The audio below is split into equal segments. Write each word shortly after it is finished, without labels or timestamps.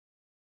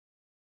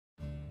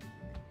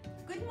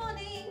Good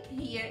morning,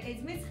 here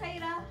is Miss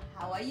Khaira.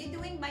 How are you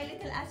doing, my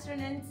little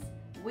astronauts?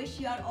 Wish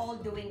you are all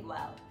doing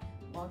well.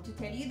 Want to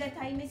tell you that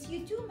I miss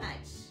you too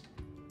much.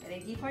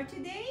 Ready for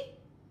today?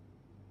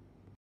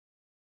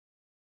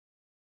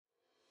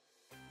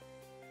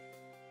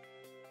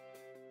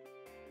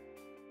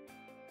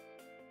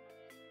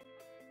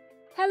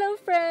 Hello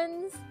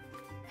friends!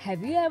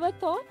 Have you ever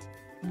thought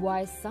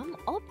why some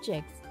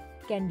objects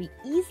can be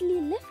easily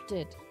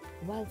lifted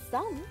while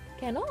some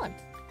cannot?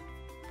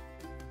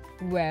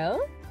 Well,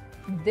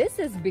 this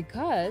is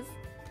because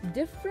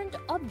different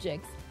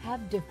objects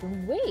have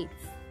different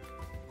weights.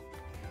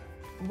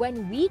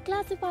 When we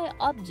classify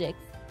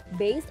objects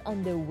based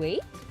on their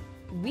weight,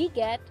 we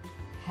get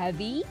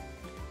heavy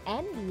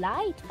and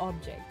light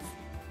objects.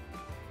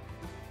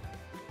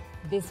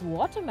 This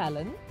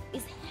watermelon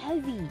is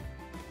heavy,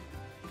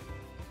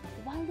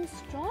 while the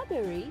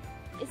strawberry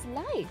is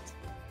light.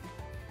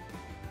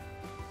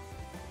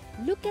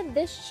 Look at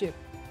this ship.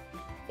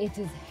 It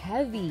is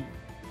heavy,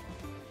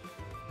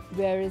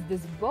 whereas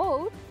this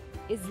boat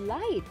is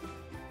light.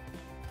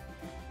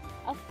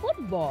 A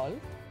football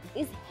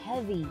is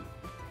heavy,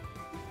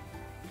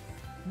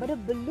 but a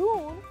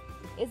balloon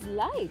is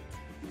light.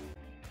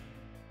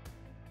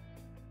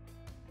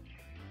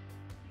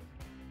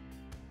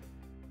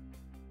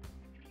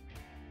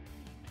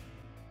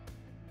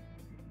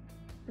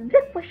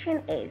 The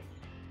question is,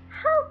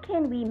 how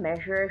can we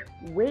measure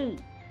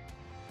weight?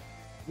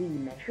 We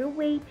measure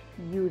weight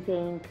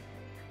using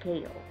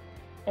scale.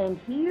 And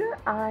here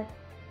are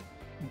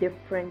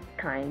different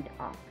kind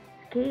of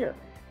scales.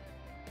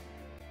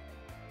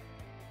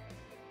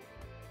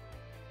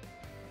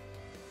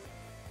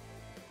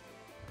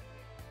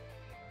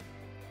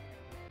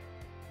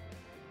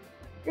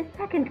 The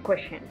second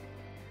question,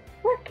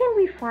 where can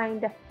we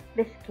find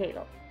the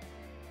scale?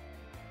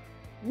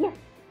 Yes,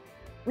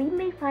 we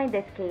may find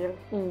the scale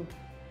in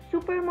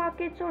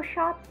supermarkets or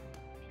shops,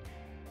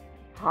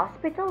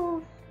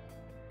 hospitals,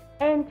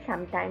 and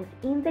sometimes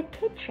in the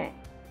kitchen.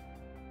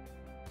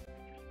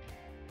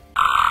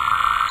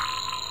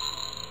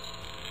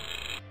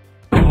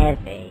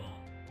 Heavy,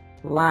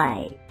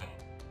 light.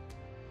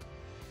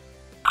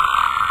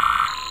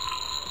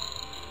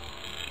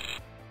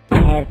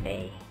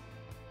 Heavy,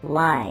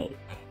 light.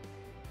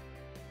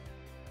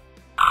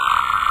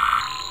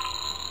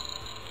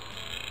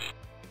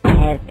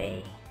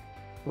 Heavy,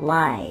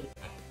 light.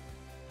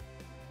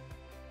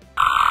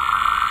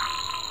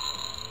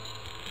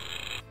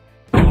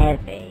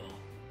 Heavy,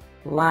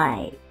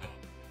 light.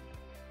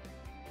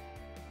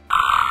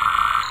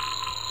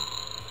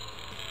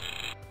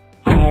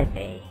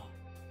 Heavy,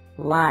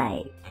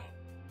 light.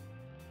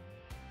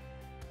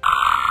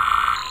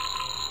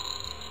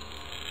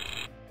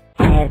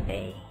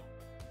 Heavy,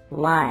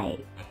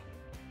 light.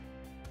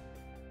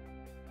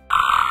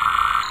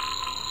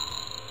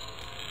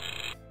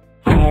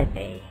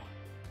 Heavy,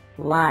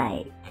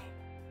 light.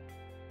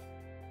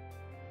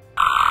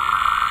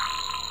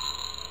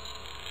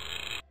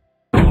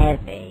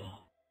 Heavy,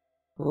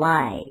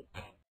 light.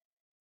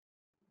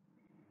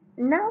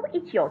 Now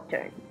it's your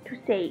turn to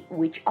say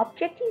which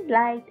object is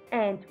light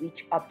and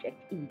which object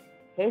is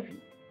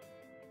heavy.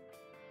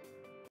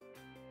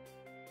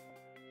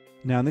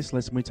 Now in this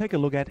lesson we take a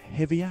look at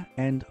heavier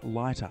and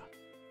lighter.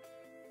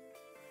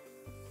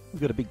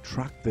 We've got a big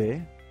truck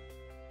there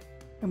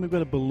and we've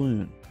got a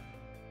balloon.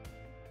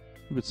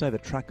 We would say the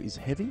truck is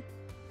heavy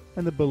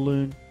and the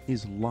balloon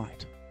is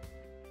light.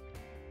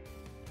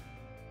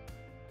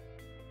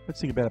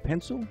 Let's think about a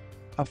pencil,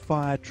 a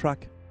fire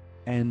truck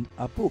and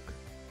a book.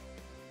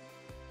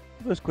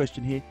 First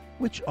question here,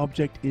 which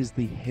object is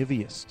the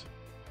heaviest?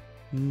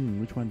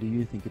 Which one do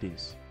you think it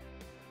is?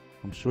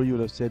 I'm sure you would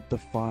have said the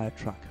fire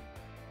truck.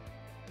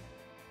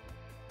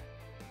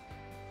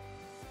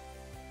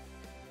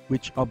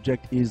 Which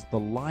object is the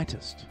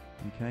lightest?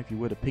 Okay, if you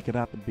were to pick it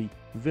up, it'd be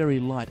very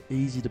light,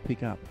 easy to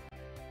pick up.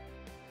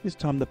 This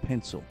time the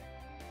pencil.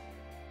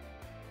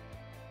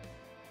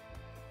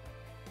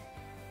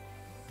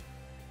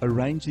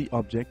 Arrange the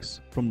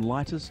objects from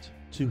lightest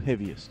to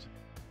heaviest.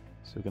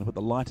 So we're going to put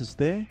the lightest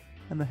there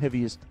and the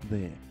heaviest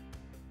there.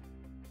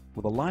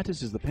 Well, the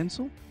lightest is the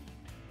pencil,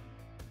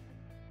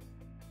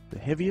 the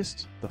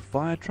heaviest, the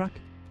fire truck,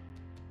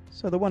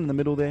 so the one in the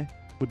middle there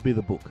would be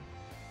the book.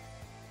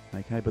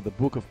 Okay, but the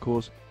book, of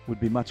course, would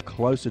be much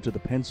closer to the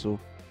pencil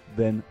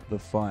than the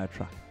fire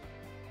truck.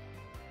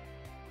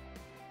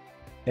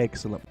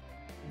 Excellent.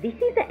 This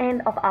is the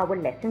end of our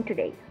lesson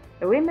today.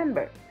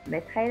 Remember,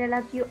 Miss Khaira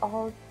loves you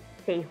all.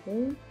 Stay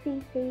home, stay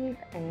safe,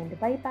 and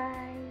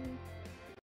bye-bye.